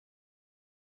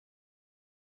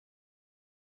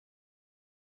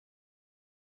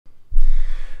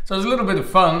So it's a little bit of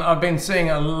fun. I've been seeing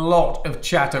a lot of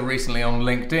chatter recently on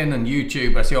LinkedIn and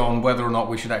YouTube on whether or not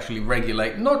we should actually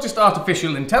regulate not just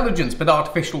artificial intelligence, but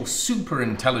artificial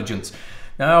superintelligence.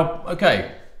 Now,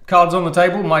 okay, cards on the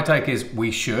table. My take is we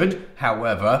should,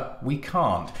 however, we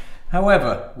can't.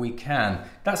 However, we can.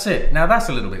 That's it. Now that's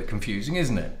a little bit confusing,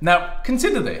 isn't it? Now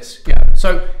consider this.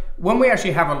 So when we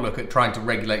actually have a look at trying to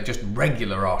regulate just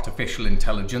regular artificial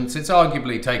intelligence, it's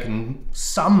arguably taken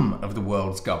some of the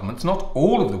world's governments, not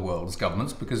all of the world's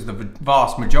governments, because the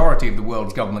vast majority of the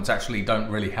world's governments actually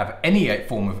don't really have any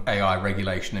form of AI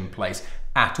regulation in place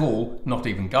at all, not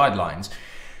even guidelines.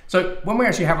 So when we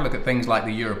actually have a look at things like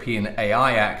the European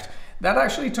AI Act, that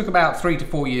actually took about 3 to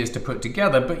 4 years to put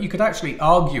together, but you could actually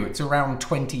argue it's around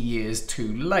 20 years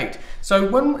too late. So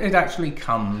when it actually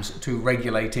comes to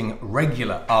regulating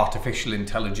regular artificial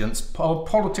intelligence,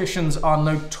 politicians are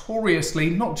notoriously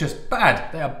not just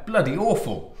bad, they are bloody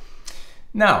awful.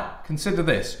 Now, consider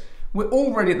this. We're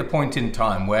already at the point in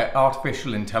time where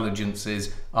artificial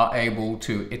intelligences are able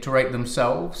to iterate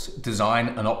themselves, design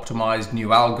and optimize new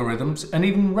algorithms, and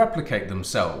even replicate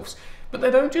themselves. But they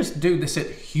don't just do this at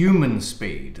human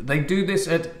speed, they do this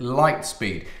at light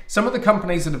speed. Some of the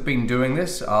companies that have been doing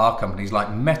this are companies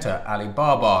like Meta,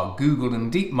 Alibaba, Google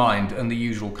and DeepMind and the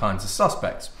usual kinds of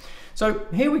suspects. So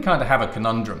here we kind of have a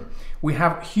conundrum. We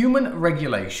have human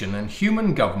regulation and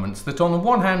human governments that on the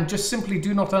one hand just simply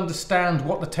do not understand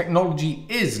what the technology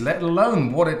is, let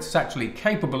alone what it's actually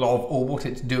capable of or what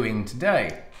it's doing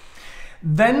today.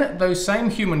 Then those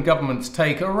same human governments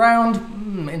take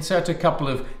around, insert a couple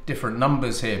of different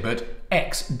numbers here, but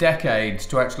X decades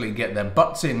to actually get their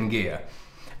butts in gear.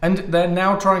 And they're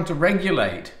now trying to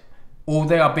regulate, or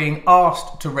they are being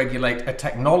asked to regulate a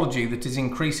technology that is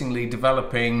increasingly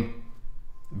developing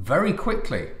very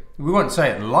quickly. We won't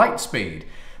say at light speed,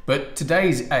 but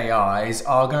today's AIs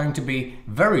are going to be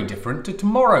very different to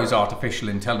tomorrow's artificial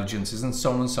intelligences and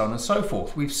so on and so on and so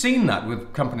forth. We've seen that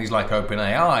with companies like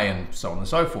OpenAI and so on and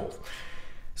so forth.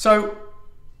 So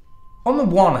on the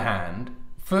one hand,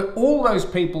 for all those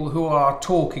people who are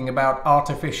talking about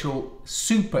artificial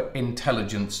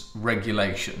superintelligence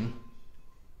regulation,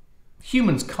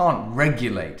 humans can't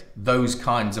regulate those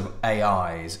kinds of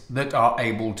AIs that are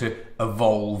able to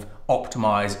evolve,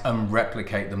 optimize and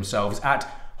replicate themselves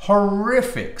at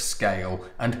horrific scale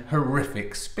and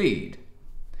horrific speed.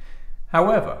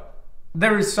 However,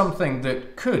 there is something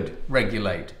that could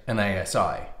regulate an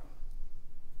ASI.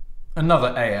 Another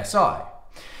ASI.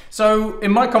 So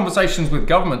in my conversations with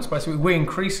governments, basically we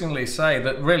increasingly say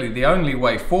that really the only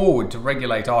way forward to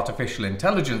regulate artificial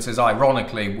intelligence is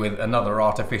ironically with another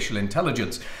artificial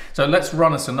intelligence. So let's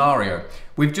run a scenario.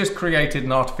 We've just created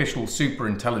an artificial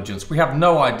superintelligence. We have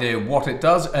no idea what it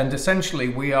does, and essentially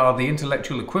we are the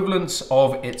intellectual equivalents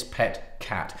of its pet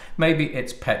cat. Maybe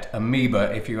its pet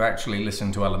amoeba if you actually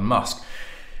listen to Elon Musk.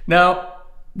 Now,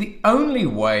 the only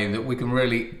way that we can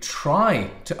really try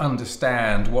to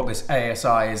understand what this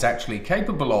ASI is actually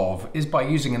capable of is by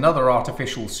using another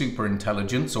artificial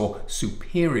superintelligence or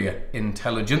superior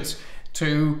intelligence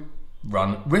to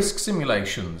run risk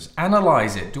simulations,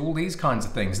 analyze it, do all these kinds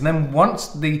of things. And then once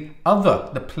the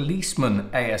policeman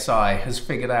ASI has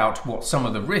figured out what some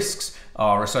of the risks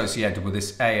are associated with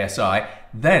this ASI,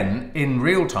 then in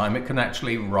real time it can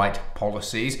actually write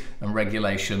policies and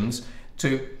regulations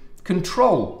to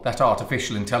control that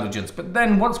artificial intelligence. But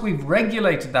then once we've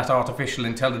regulated that artificial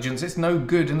intelligence, it's no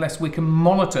good unless we can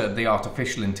monitor the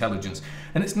artificial intelligence.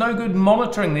 And it's no good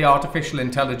monitoring the artificial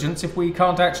intelligence if we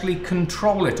can't actually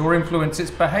control it or influence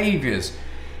its behaviors.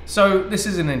 So this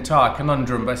is an entire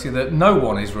conundrum basically that no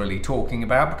one is really talking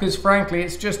about because frankly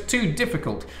it's just too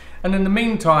difficult. And in the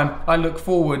meantime, I look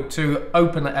forward to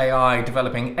OpenAI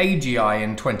developing AGI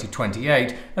in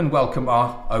 2028 and welcome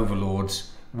our overlords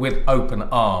with open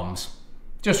arms.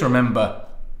 Just remember,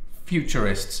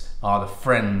 futurists are the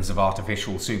friends of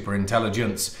artificial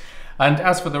superintelligence. And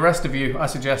as for the rest of you, I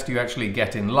suggest you actually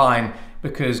get in line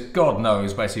because God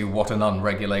knows basically what an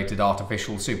unregulated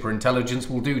artificial superintelligence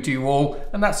will do to you all.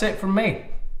 And that's it from me.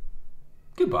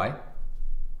 Goodbye.